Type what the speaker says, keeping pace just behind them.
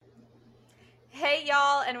Hey,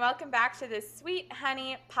 y'all, and welcome back to the Sweet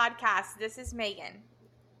Honey Podcast. This is Megan.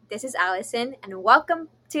 This is Allison, and welcome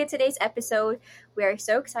to today's episode. We are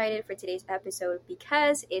so excited for today's episode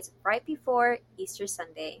because it's right before Easter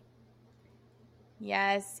Sunday.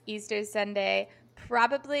 Yes, Easter Sunday.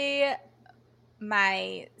 Probably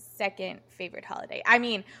my second favorite holiday. I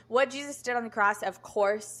mean, what Jesus did on the cross, of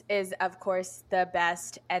course, is the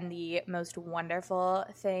best and the most wonderful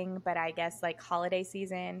thing. But I guess like holiday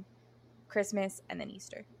season, Christmas, and then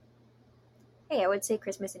Easter. Hey, I would say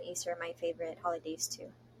Christmas and Easter are my favorite holidays too.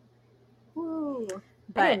 Ooh,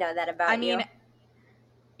 But I didn't know that about you.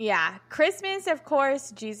 Yeah, Christmas, of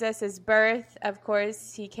course, Jesus' birth, of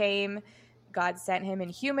course, he came, God sent him in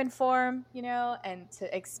human form, and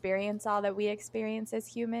to experience all that we experience as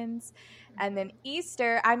humans. And then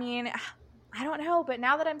Easter, I mean, I don't know, but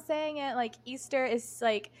now that I'm saying it, like Easter is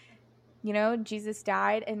like, Jesus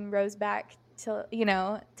died and rose back to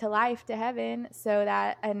life, to heaven, so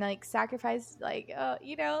that, and like sacrificed, like,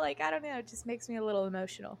 like, I don't know, it just makes me a little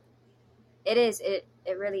emotional. It is. It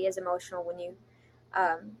really is emotional when you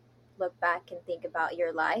look back and think about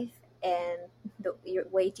your life and your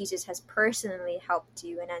way Jesus has personally helped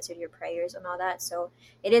you and answered your prayers and all that. So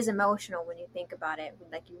it is emotional when you think about it,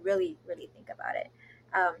 like you really, really think about it.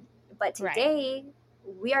 But today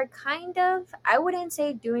we are kind of, I wouldn't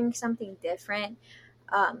say doing something different,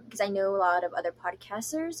 because I know a lot of other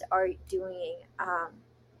podcasters are doing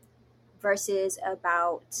verses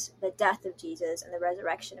about the death of Jesus and the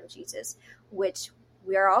resurrection of Jesus, which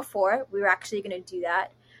we are all for. We're actually going to do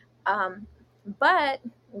that. But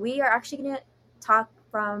we are actually going to talk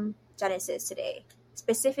from Genesis today,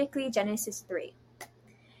 specifically Genesis 3.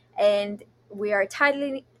 And we are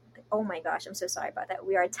titling, oh my gosh, I'm so sorry about that.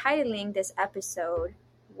 We are titling this episode,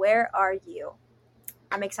 Where Are You?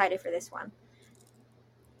 I'm excited for this one.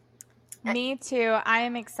 Me too. I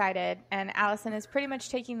am excited. And Allison is pretty much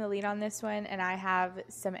taking the lead on this one, and I have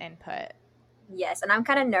some input. Yes, and I'm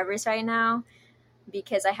kind of nervous right now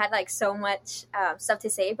because I had like so much stuff to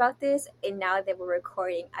say about this, and now that we're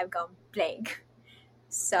recording, I've gone blank.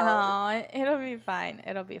 So it'll be fine.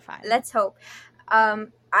 It'll be fine. Let's hope.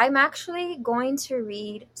 I'm actually going to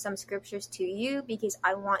read some scriptures to you because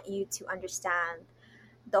I want you to understand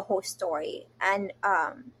the whole story, and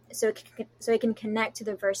so it can connect to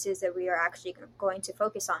the verses that we are actually going to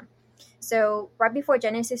focus on. So right before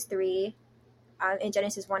Genesis 3, in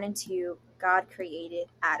Genesis 1 and 2, God created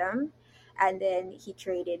Adam, and then he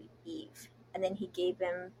created Eve, and then he gave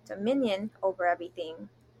them dominion over everything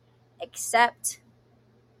except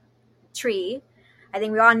tree. I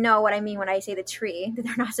think we all know what I mean when I say the tree that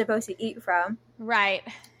they're not supposed to eat from. Right.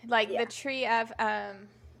 Like the tree of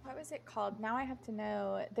what was it called? Now I have to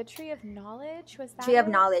know. The tree of knowledge, was that Tree of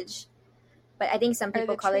knowledge. But I think some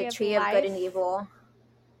people call it tree of good and evil.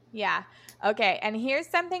 Yeah. Okay. And here's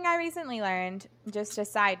something I recently learned, just a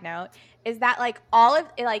side note, is that like all of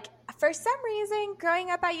it, like for some reason growing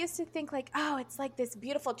up, I used to think like, oh, it's like this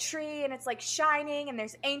beautiful tree and it's like shining and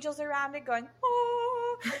there's angels around it going,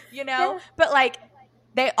 oh, Yeah. But like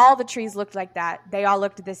all the trees looked like that. They all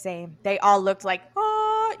looked the same. They all looked like, oh,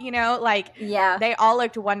 like, yeah, they all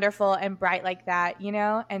looked wonderful and bright like that,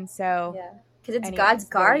 and so. Yeah. Because it's God's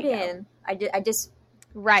garden. I just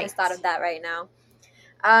thought of that right now.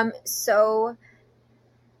 So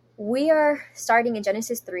we are starting in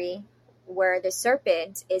Genesis 3, where the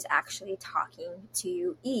serpent is actually talking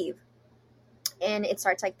to Eve. And it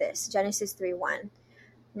starts like this, Genesis 3:1.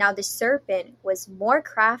 Now the serpent was more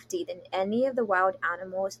crafty than any of the wild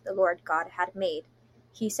animals the Lord God had made.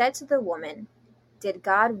 He said to the woman, "Did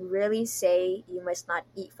God really say you must not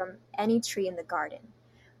eat from any tree in the garden?"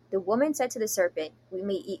 The woman said to the serpent, "We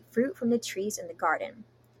may eat fruit from the trees in the garden.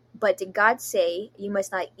 But did God say, you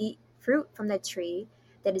must not eat fruit from the tree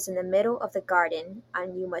that is in the middle of the garden,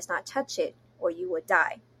 and you must not touch it, or you will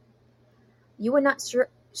die?" "You will not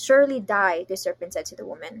surely die," the serpent said to the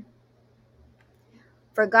woman.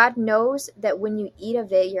 "For God knows that when you eat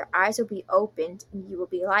of it, your eyes will be opened, and you will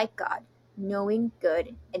be like God, knowing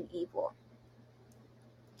good and evil."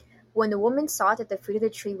 When the woman saw that the fruit of the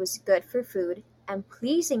tree was good for food, and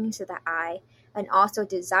pleasing to the eye, and also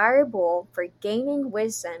desirable for gaining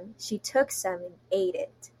wisdom, she took some and ate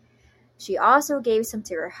it. She also gave some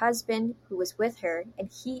to her husband who was with her, and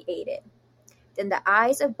he ate it. Then the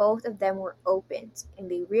eyes of both of them were opened, and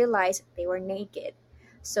they realized they were naked.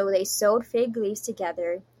 So they sewed fig leaves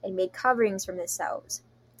together and made coverings for themselves.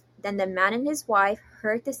 Then the man and his wife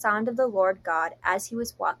heard the sound of the Lord God as he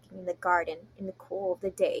was walking in the garden in the cool of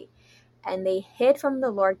the day, and they hid from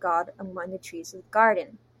the Lord God among the trees of the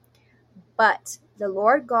garden. But the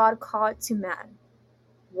Lord God called to man,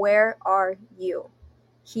 "Where are you?"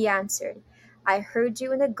 He answered, I heard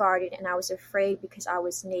you in the garden, and I was afraid because I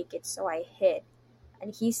was naked, so I hid.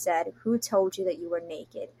 And he said, who told you that you were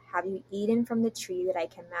naked? Have you eaten from the tree that I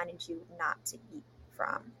commanded you not to eat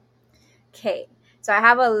from? Okay, so I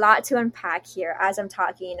have a lot to unpack here. As I'm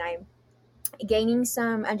talking, I'm gaining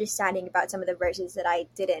some understanding about some of the verses that I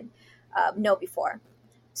didn't know before.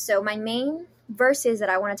 So my main verses that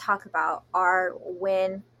I want to talk about are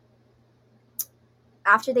when,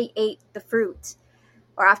 after they ate the fruit,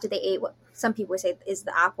 or after they ate what some people say is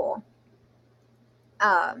the apple,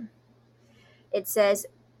 it says,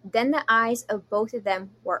 then the eyes of both of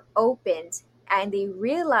them were opened, and they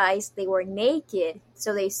realized they were naked,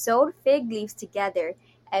 so they sewed fig leaves together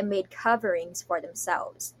and made coverings for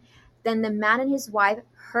themselves. Then the man and his wife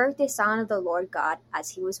heard the sound of the Lord God as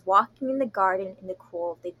he was walking in the garden in the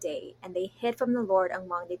cool of the day, and they hid from the Lord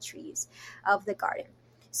among the trees of the garden.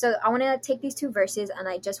 So I want to take these two verses, and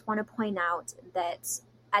I just want to point out that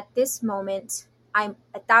at this moment, I'm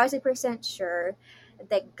 1,000% sure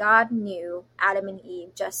that God knew Adam and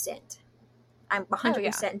Eve just sinned. I'm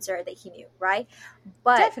 100% sure that he knew, right?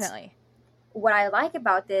 But definitely, what I like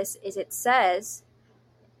about this is it says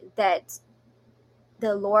that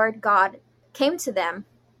the Lord God came to them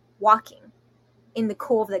walking in the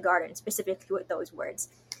cool of the garden, specifically with those words.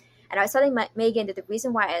 And I was telling Megan that the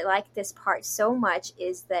reason why I like this part so much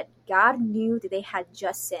is that God knew that they had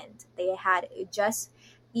just sinned. They had just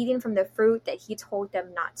eaten from the fruit that he told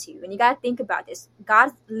them not to. And you got to think about this.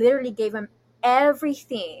 God literally gave them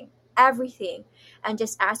everything, and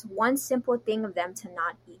just asked one simple thing of them to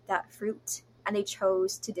not eat that fruit. And they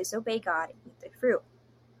chose to disobey God and eat the fruit.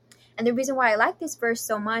 And the reason why I like this verse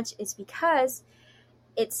so much is because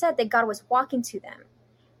it said that God was walking to them,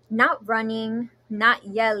 not running, not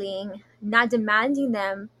yelling, not demanding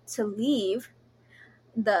them to leave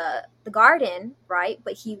the garden, right?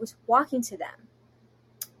 But he was walking to them.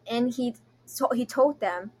 And he told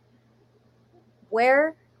them,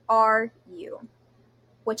 where are you?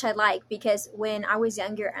 Which I like, because when I was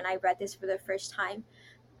younger and I read this for the first time,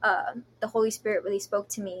 the Holy Spirit really spoke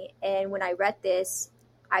to me. And when I read this,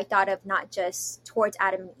 I thought of not just towards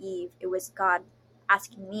Adam and Eve. It was God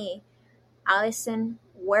asking me, Allison,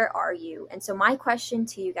 where are you? And so my question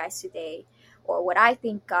to you guys today, or what I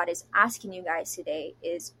think God is asking you guys today,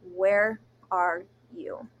 is where are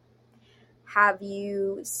you? Have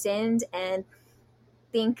you sinned and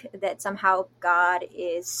think that somehow God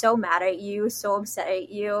is so mad at you, so upset at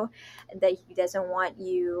you, that he doesn't want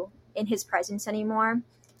you in his presence anymore?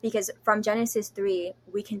 Because from Genesis 3,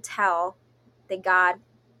 we can tell that God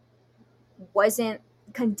wasn't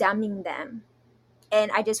condemning them.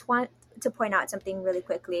 And I just want to point out something really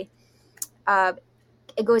quickly.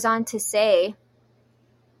 It goes on to say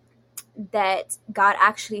that God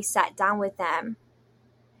actually sat down with them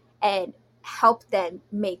and helped them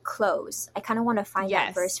make clothes. I kind of want to find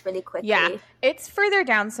that verse really quickly. Yeah, it's further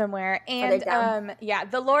down somewhere. And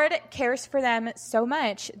the Lord cares for them so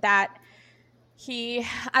much that we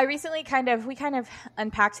kind of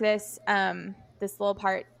unpacked this little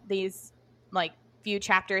part, these like few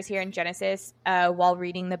chapters here in Genesis while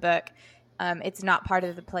reading the book. It's not part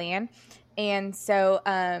of the plan. And so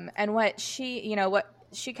and what she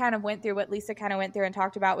kind of went through, what Lisa kind of went through and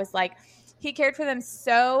talked about, was like, he cared for them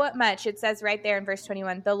so much. It says right there in verse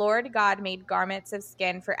 21, the Lord God made garments of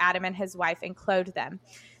skin for Adam and his wife and clothed them.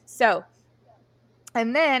 So,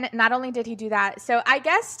 and then not only did he do that, so I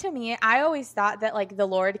guess to me, I always thought that like the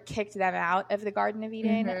Lord kicked them out of the Garden of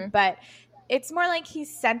Eden, but it's more like he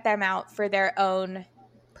sent them out for their own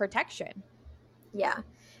protection. Yeah.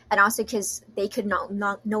 And also because they could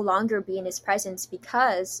no longer be in his presence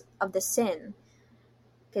because of the sin.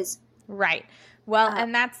 Right. Well,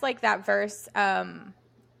 and that's like that verse in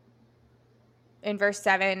verse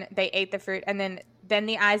 7, they ate the fruit, and then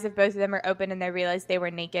the eyes of both of them are open and they realized they were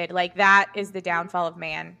naked. Like that is the downfall of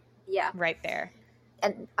man. Yeah. Right there.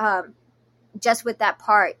 And just with that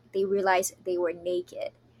part, they realized they were naked.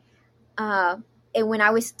 And when I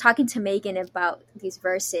was talking to Megan about these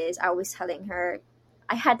verses, I was telling her,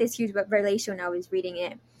 I had this huge revelation when I was reading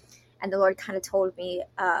it. And the Lord kind of told me,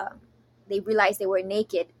 they realized they were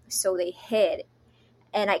naked, so they hid.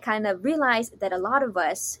 And I kind of realized that a lot of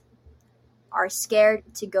us are scared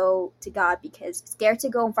to go to God, because scared to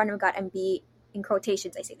go in front of God and be, in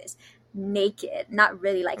quotations, I say this, naked. Not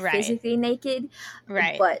really like physically naked,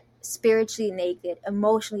 but spiritually naked,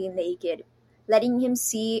 emotionally naked. Letting him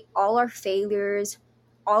see all our failures,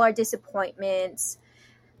 all our disappointments,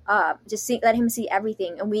 let him see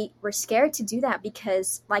everything. And we were scared to do that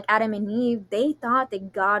because, like Adam and Eve, they thought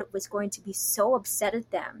that God was going to be so upset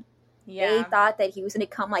at them. Yeah. They thought that he was going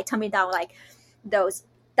to come like tummy down like those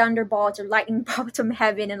thunderbolts or lightning bolts from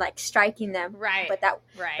heaven and like striking them. Right. But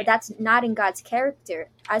that's not in God's character.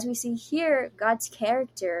 As we see here, God's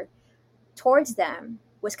character towards them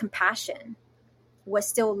was compassion, was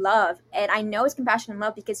still love. And I know it's compassion and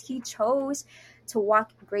love because he chose to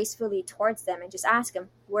walk gracefully towards them and just ask them,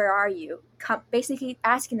 where are you? Basically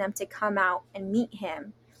asking them to come out and meet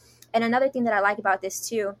him. And another thing that I like about this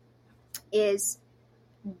too is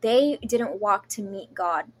they didn't walk to meet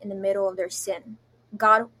God in the middle of their sin.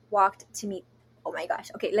 God walked to meet. Oh my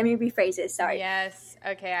gosh. Okay, let me rephrase this. Sorry. Yes.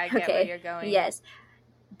 Okay, I get where you're going. Yes.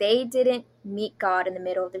 They didn't meet God in the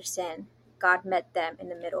middle of their sin. God met them in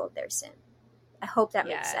the middle of their sin. I hope that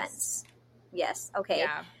makes sense. Yes. Okay.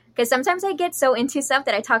 Yeah. Because sometimes I get so into stuff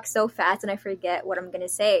that I talk so fast and I forget what I'm going to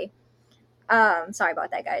say. Sorry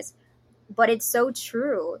about that, guys. But it's so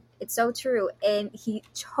true. It's so true. And he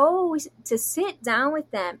chose to sit down with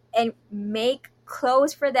them and make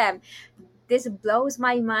clothes for them. This blows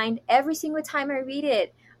my mind every single time I read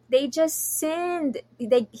it. They just sinned.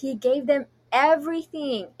 He gave them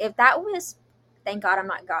everything. If that was, thank God I'm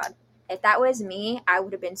not God. If that was me, I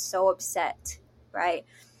would have been so upset, right?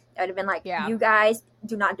 I would have been like, you guys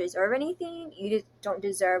do not deserve anything. You just don't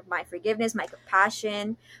deserve my forgiveness, my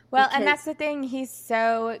compassion. Well, and that's the thing. He's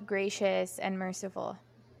so gracious and merciful.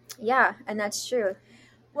 Yeah, and that's true.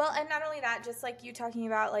 Well, and not only that, just like you talking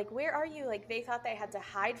about, like, where are you? Like, they thought they had to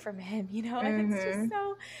hide from him, you know? And it's just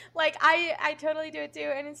so, like, I totally do it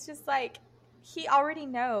too. And it's just like, he already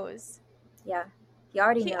knows. Yeah, he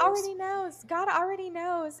already knows. God already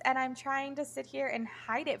knows. And I'm trying to sit here and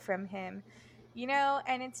hide it from him, you know?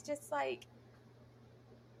 And it's just like,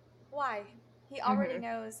 why? He already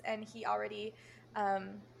knows, and he already,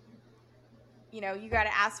 you know, you got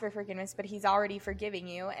to ask for forgiveness, but he's already forgiving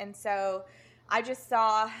you. And so I just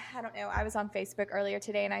saw, I don't know, I was on Facebook earlier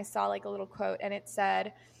today and I saw like a little quote and it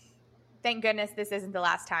said, thank goodness this isn't the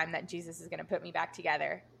last time that Jesus is going to put me back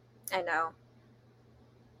together. I know.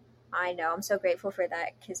 I'm so grateful for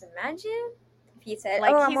that. Because imagine if he said,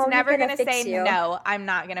 like, he's never going to say, no, I'm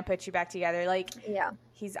not going to put you back together. Like,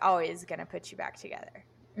 he's always going to put you back together.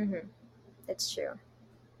 That's true.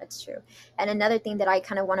 And another thing that I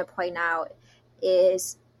kind of want to point out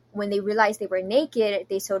is when they realized they were naked,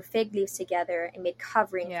 they sewed fig leaves together and made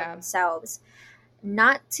covering for themselves.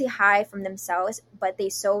 Not to hide from themselves, but they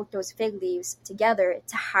sewed those fig leaves together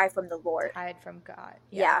to hide from the Lord. To hide from God.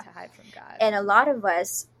 To hide from God. And a lot of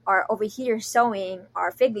us are over here sewing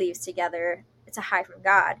our fig leaves together to hide from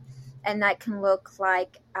God. And that can look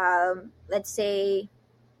like, let's say,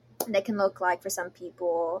 for some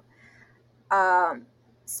people,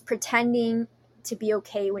 pretending to be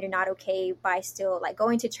okay when you're not okay by still like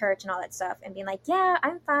going to church and all that stuff and being like, yeah,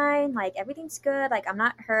 I'm fine, like everything's good, like I'm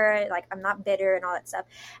not hurt, like I'm not bitter and all that stuff,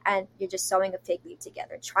 and you're just sewing a fig leaf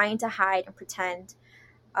together, trying to hide and pretend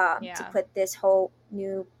to put this whole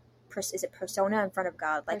new persona in front of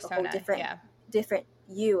God, like a whole different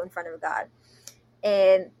you in front of God.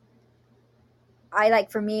 And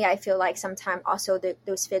I feel like sometimes also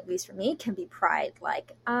those fig leaves for me can be pride,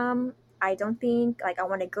 like I don't think like I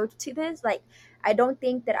want to go to this, like I don't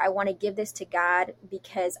think that I want to give this to God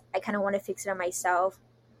because I kind of want to fix it on myself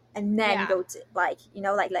and then go to like, you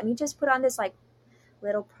know, like let me just put on this like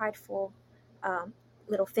little prideful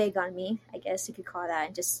little fig on me, I guess you could call that,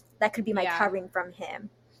 and just that could be my covering from him,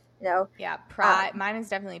 you know. Pride. Mine is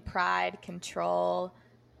definitely pride, control,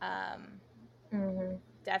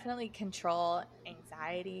 definitely control,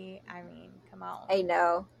 anxiety. I mean, come on. I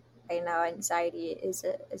know anxiety is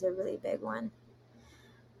a really big one.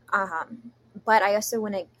 But I also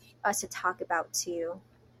want us to talk about too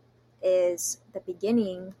is the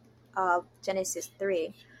beginning of Genesis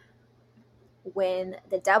 3, when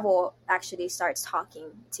the devil actually starts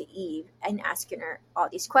talking to Eve and asking her all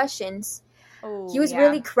these questions. He was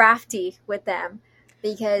really crafty with them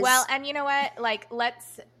because, well, and you know what, like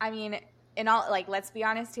let's be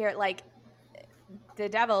honest here, like the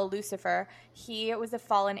devil, Lucifer, he was a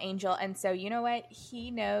fallen angel, and so you know what,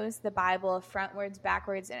 he knows the Bible frontwards,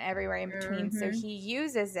 backwards, and everywhere in between. So he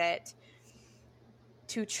uses it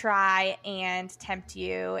to try and tempt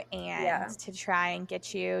you and to try and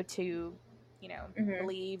get you to, you know,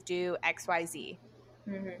 believe, do XYZ.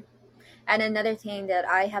 And another thing that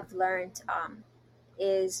I have learned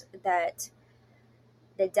is that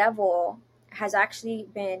the devil has actually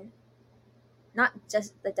been, not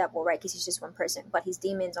just the devil, right, because he's just one person, but his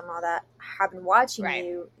demons and all that have been watching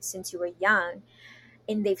you since you were young,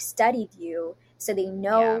 and they've studied you, so they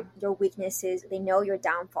know your weaknesses, they know your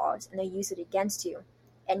downfalls, and they use it against you.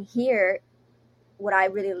 And here,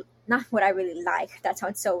 not what I really like, that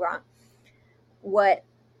sounds so wrong, what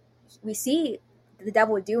we see the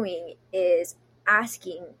devil doing is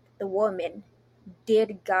asking the woman,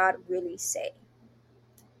 did God really say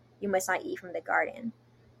you must not eat from the garden?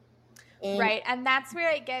 Right, and that's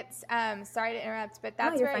where it gets, sorry to interrupt, but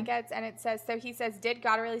that's where it gets, and it says, so he says, did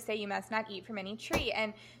God really say you must not eat from any tree?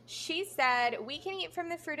 And she said, we can eat from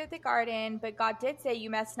the fruit of the garden, but God did say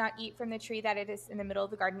you must not eat from the tree that it is in the middle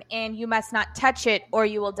of the garden, and you must not touch it or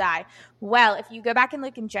you will die. Well, if you go back and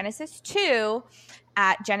look in Genesis 2,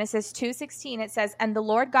 at Genesis 2:16, it says, and the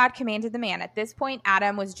Lord God commanded the man. At this point,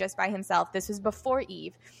 Adam was just by himself. This was before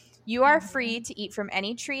Eve. You are free to eat from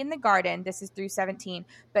any tree in the garden. This is through 17.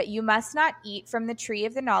 But you must not eat from the tree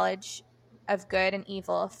of the knowledge of good and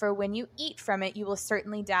evil. For when you eat from it, you will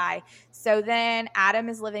certainly die. So then Adam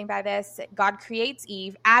is living by this. God creates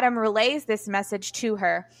Eve. Adam relays this message to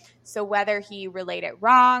her. So whether he relayed it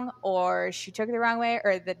wrong or she took it the wrong way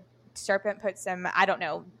or the serpent put some, I don't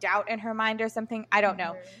know, doubt in her mind or something, I don't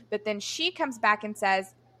know. But then she comes back and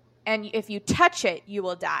says, and if you touch it, you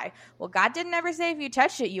will die. Well, God didn't ever say if you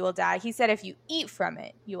touch it, you will die. He said if you eat from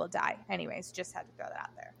it, you will die. Anyways, just had to throw that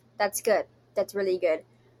out there. That's good. That's really good.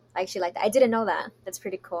 I actually like that. I didn't know that. That's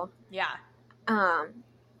pretty cool. Yeah.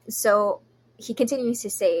 So he continues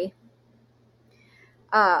to say,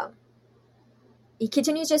 he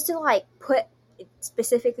continues just to like put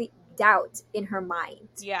specifically doubt in her mind.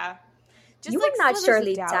 Yeah. Just you like will not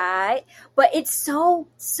surely die, but it's so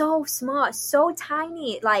small, so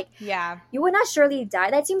tiny. Like, yeah, you would not surely die.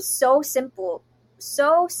 That seems so simple.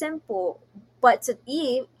 But to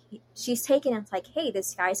Eve, she's taken it like, hey,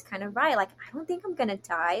 this guy's kind of right. Like, I don't think I'm gonna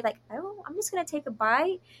die. Like, I'm just gonna take a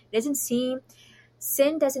bite.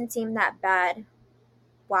 Sin doesn't seem that bad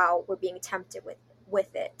while we're being tempted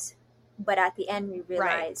with it. But at the end, we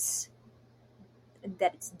realize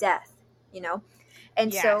that it's death,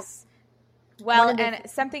 And yes. so. Well, and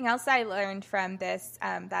something else I learned from this,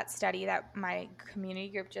 that study that my community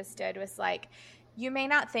group just did was like, you may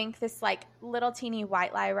not think this like little teeny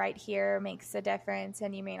white lie right here makes a difference.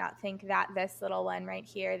 And you may not think that this little one right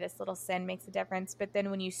here, this little sin makes a difference. But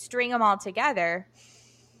then when you string them all together,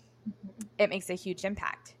 it makes a huge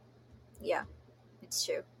impact. Yeah, it's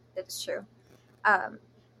true. That's true.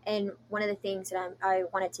 And one of the things that I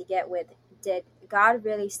wanted to get with, did God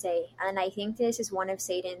really say, and I think this is one of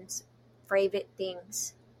Satan's favorite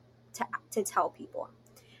things to tell people.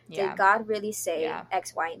 Yeah. Did God really say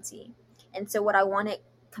X, Y, and Z? And so what I want to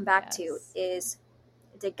come back to is,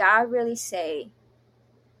 did God really say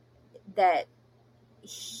that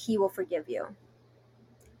he will forgive you?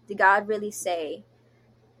 Did God really say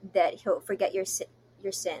that he'll forget your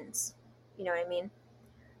sins? You know what I mean?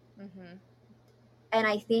 Mm-hmm. And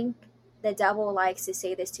I think the devil likes to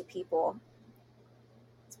say this to people,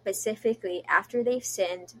 specifically after they've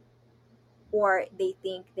sinned, or they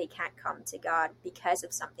think they can't come to God because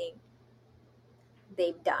of something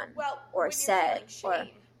they've done or said or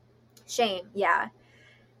shame. Yeah.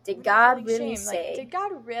 Did God really say? Like, did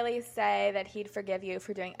God really say that he'd forgive you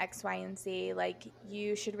for doing X, Y, and Z? Like,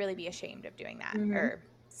 you should really be ashamed of doing that or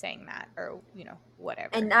saying that or, whatever.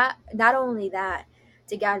 And not only that,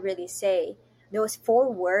 did God really say those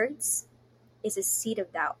 4 words is a seed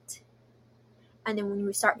of doubt? And then when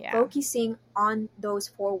you start focusing on those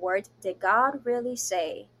 4 words, did God really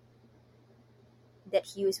say that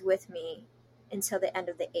he was with me until the end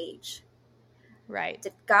of the age? Right.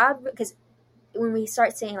 Did God, because when we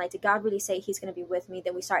start saying, like, did God really say he's going to be with me,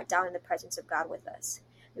 then we start doubting the presence of God with us.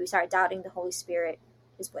 We start doubting the Holy Spirit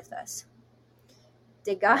is with us.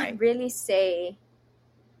 Did God really say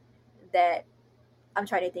that? I'm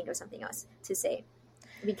trying to think of something else to say.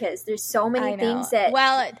 Because there's so many things that...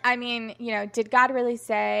 Well, I mean, did God really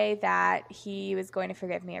say that he was going to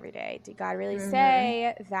forgive me every day? Did God really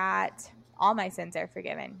say that all my sins are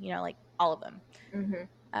forgiven? Like all of them.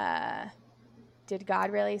 Mm-hmm. Did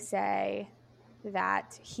God really say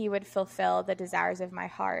that he would fulfill the desires of my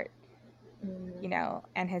heart,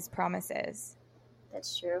 and his promises?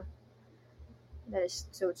 That's true. That is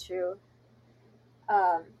so true.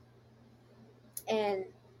 And...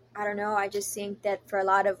 I don't know. I just think that for a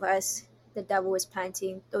lot of us, the devil is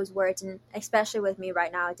planting those words, and especially with me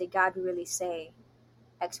right now, did God really say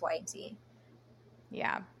X, Y, and Z?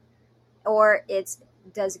 Yeah. Or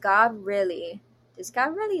does God really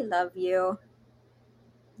love you?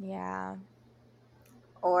 Yeah.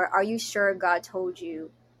 Or are you sure God told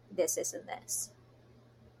you this, and this?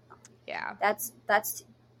 Yeah. That's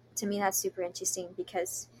to me, that's super interesting,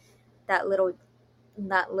 because that little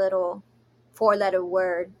 4-letter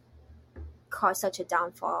word caused such a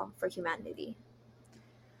downfall for humanity.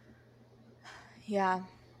 Yeah,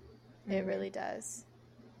 it really does.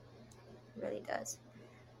 It really does.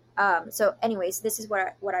 So anyways, this is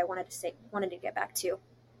what I wanted to get back to.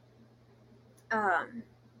 um,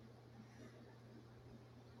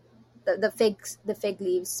 the fig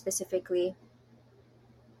leaves specifically,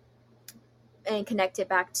 and connect it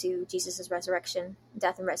back to Jesus' resurrection,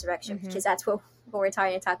 death and resurrection, because that's what we're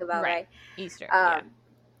trying to talk about, right? Easter.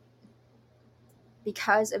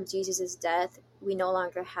 Because of Jesus' death, we no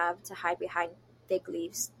longer have to hide behind fig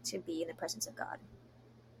leaves to be in the presence of God.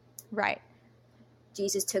 Right.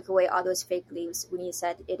 Jesus took away all those fig leaves when he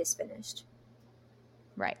said, "It is finished."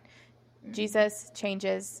 Right. Jesus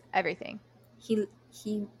changes everything. He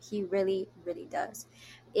really, really does.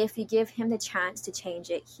 If you give him the chance to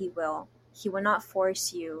change it, he will. He will not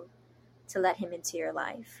force you to let him into your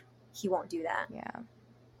life. He won't do that. Yeah.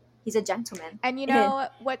 He's a gentleman. And you know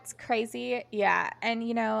what's crazy? Yeah. And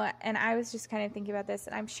and I was just kind of thinking about this,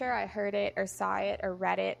 and I'm sure I heard it or saw it or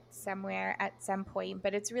read it somewhere at some point,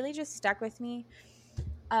 but it's really just stuck with me.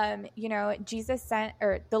 Jesus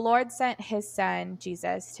the Lord sent his son,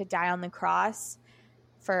 Jesus, to die on the cross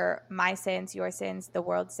for my sins, your sins, the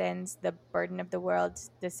world's sins, the burden of the world,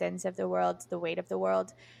 the sins of the world, the weight of the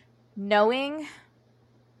world, knowing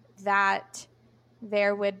that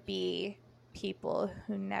there would be people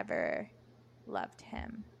who never loved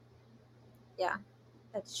him. Yeah,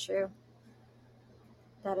 that's true.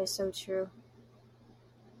 That is so true.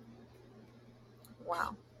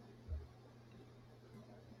 Wow.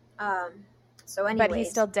 So anyways, but he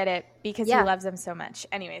still did it because he loves them so much.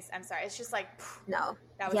 Anyways, I'm sorry. It's just like no.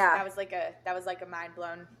 That was like a mind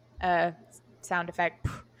blown sound effect.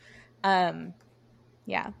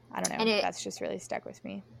 Yeah, I don't know. That's just really stuck with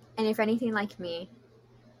me. And if anything like me,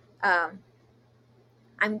 I'm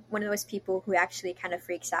one of those people who actually kind of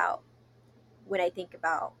freaks out when I think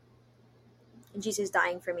about Jesus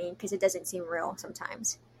dying for me, because it doesn't seem real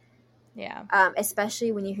sometimes. Yeah.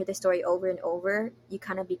 Especially when you hear the story over and over, you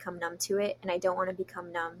kind of become numb to it, and I don't want to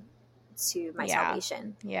become numb to my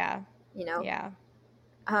salvation. Yeah. Yeah.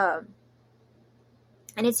 And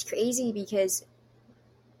it's crazy because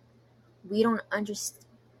we don't understand,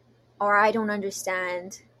 or I don't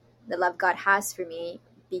understand the love God has for me,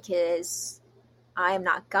 because I am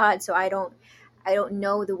not God, so I don't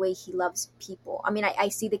know the way he loves people. I mean, I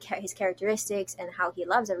see his characteristics and how he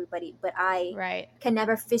loves everybody, but I can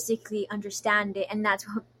never physically understand it, and that's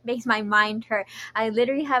what makes my mind hurt. I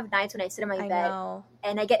literally have nights when I sit in my bed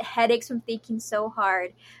and I get headaches from thinking so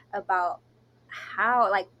hard about how,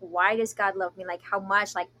 like, why does God love me? Like, how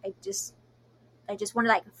much? Like, I just want to,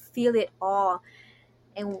 like, feel it all.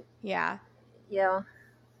 And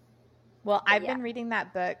well, I've been reading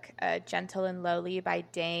that book, Gentle and Lowly by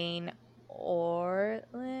Dane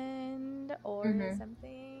Ortlund or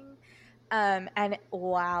something. And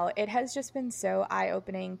wow, it has just been so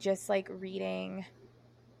eye-opening, just like reading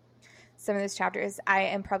some of those chapters. I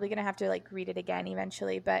am probably going to have to like read it again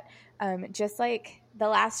eventually, but just like the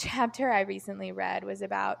last chapter I recently read was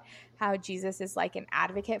about how Jesus is like an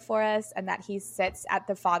advocate for us, and that he sits at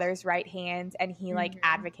the Father's right hand and he like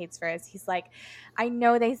advocates for us. He's like, I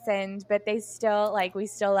know they sinned, but they still, like, we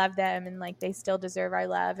still love them, and like they still deserve our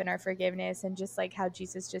love and our forgiveness, and just like how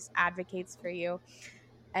Jesus just advocates for you.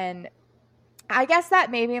 And I guess that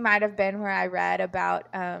maybe might have been where I read about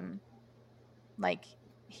like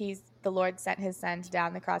the Lord sent his son to die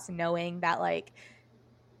on the cross, knowing that like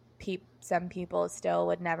some people still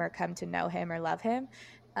would never come to know him or love him.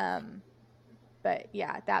 But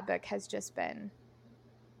yeah, that book has just been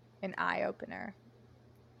an eye opener.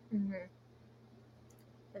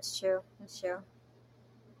 That's true.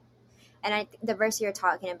 And the verse you're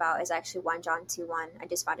talking about is actually 1 John 2:1. I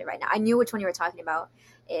just found it right now. I knew which one you were talking about.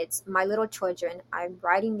 It's, my little children, I'm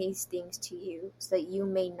writing these things to you so that you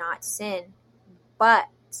may not sin. But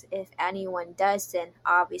if anyone does sin,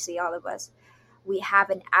 obviously all of us, we have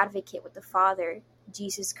an advocate with the Father,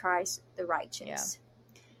 Jesus Christ, the righteous.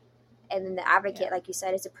 And then the advocate, like you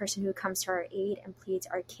said, is a person who comes to our aid and pleads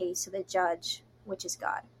our case to the judge, which is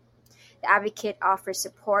God. The advocate offers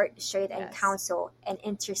support, strength, and counsel, and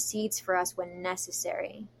intercedes for us when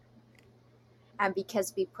necessary. And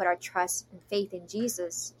because we put our trust and faith in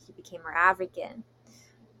Jesus, he became our advocate.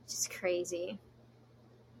 Which is crazy.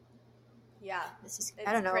 Yeah, it's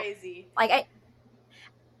I don't know. Crazy. Like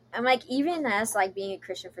I'm like, even as like being a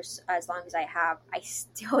Christian for as long as I have, I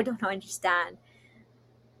still don't understand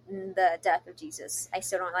the death of Jesus. I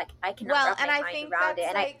still don't, like, I cannot wrap my mind around it.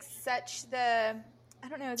 And like such the, I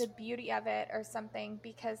don't know, the beauty of it or something,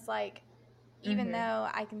 because like even though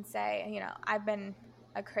I can say, I've been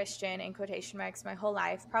a Christian in quotation marks my whole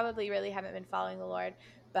life, probably really haven't been following the Lord,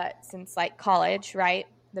 but since like college, right?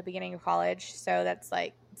 The beginning of college. So that's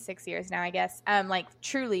like 6 years now, I guess. Like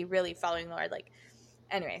truly, really following the Lord. Like,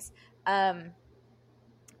 anyways,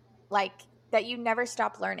 like that you never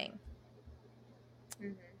stop learning.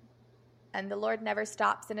 And the Lord never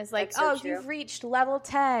stops and is like, so you've reached level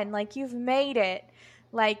 10. Like, you've made it.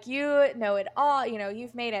 Like, you know it all. You know,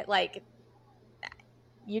 you've made it. Like,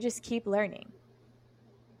 you just keep learning.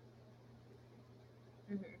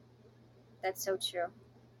 Mm-hmm. That's so true.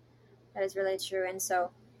 That is really true. And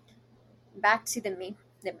so back to the main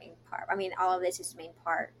part. I mean, all of this is the main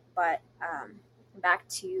part, but back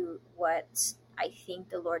to what I think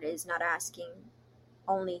the Lord is not asking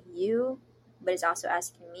only you, but is also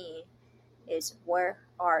asking me is, where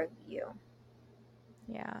are you?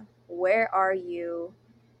 Yeah. Where are you?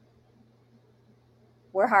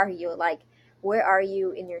 Where are you? Like, where are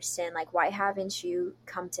you in your sin? Like, why haven't you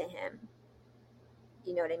come to him?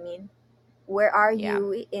 You know what I mean? Where are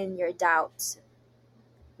you in your doubts?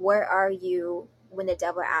 Where are you when the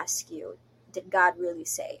devil asks you, did God really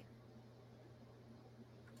say?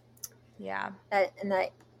 Yeah.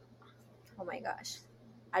 Oh my gosh.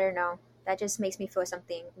 I don't know. That just makes me feel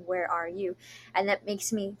something. Where are you? And that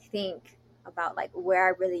makes me think about like where I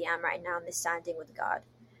really am right now in the standing with God.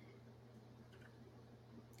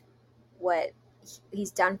 What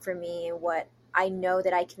he's done for me, what I know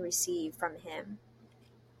that I can receive from him.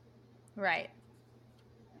 Right.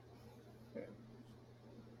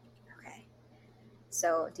 Okay.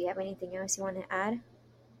 So, do you have anything else you want to add?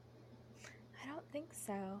 I don't think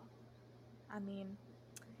so. I mean,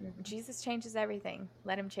 Jesus changes everything.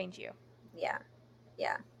 Let him change you. Yeah.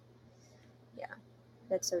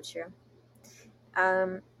 That's so true.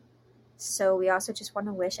 So we also just want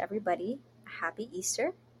to wish everybody a happy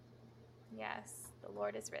Easter. Yes, the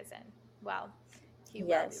Lord is risen. Well, he will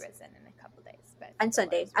be risen in a couple days, but on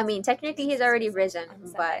Sunday. I mean, technically he's already risen,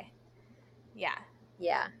 but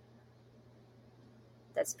yeah,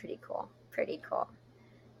 that's pretty cool.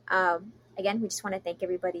 Again, we just want to thank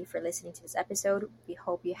everybody for listening to this episode. We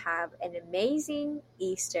hope you have an amazing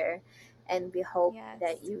Easter, and we hope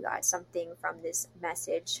that you got something from this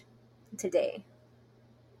message today.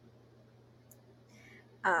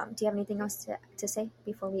 Do you have anything else to say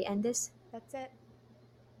before we end this? That's it.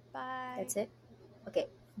 Bye. That's it. Okay.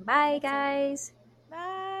 Bye, guys.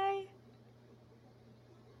 Bye.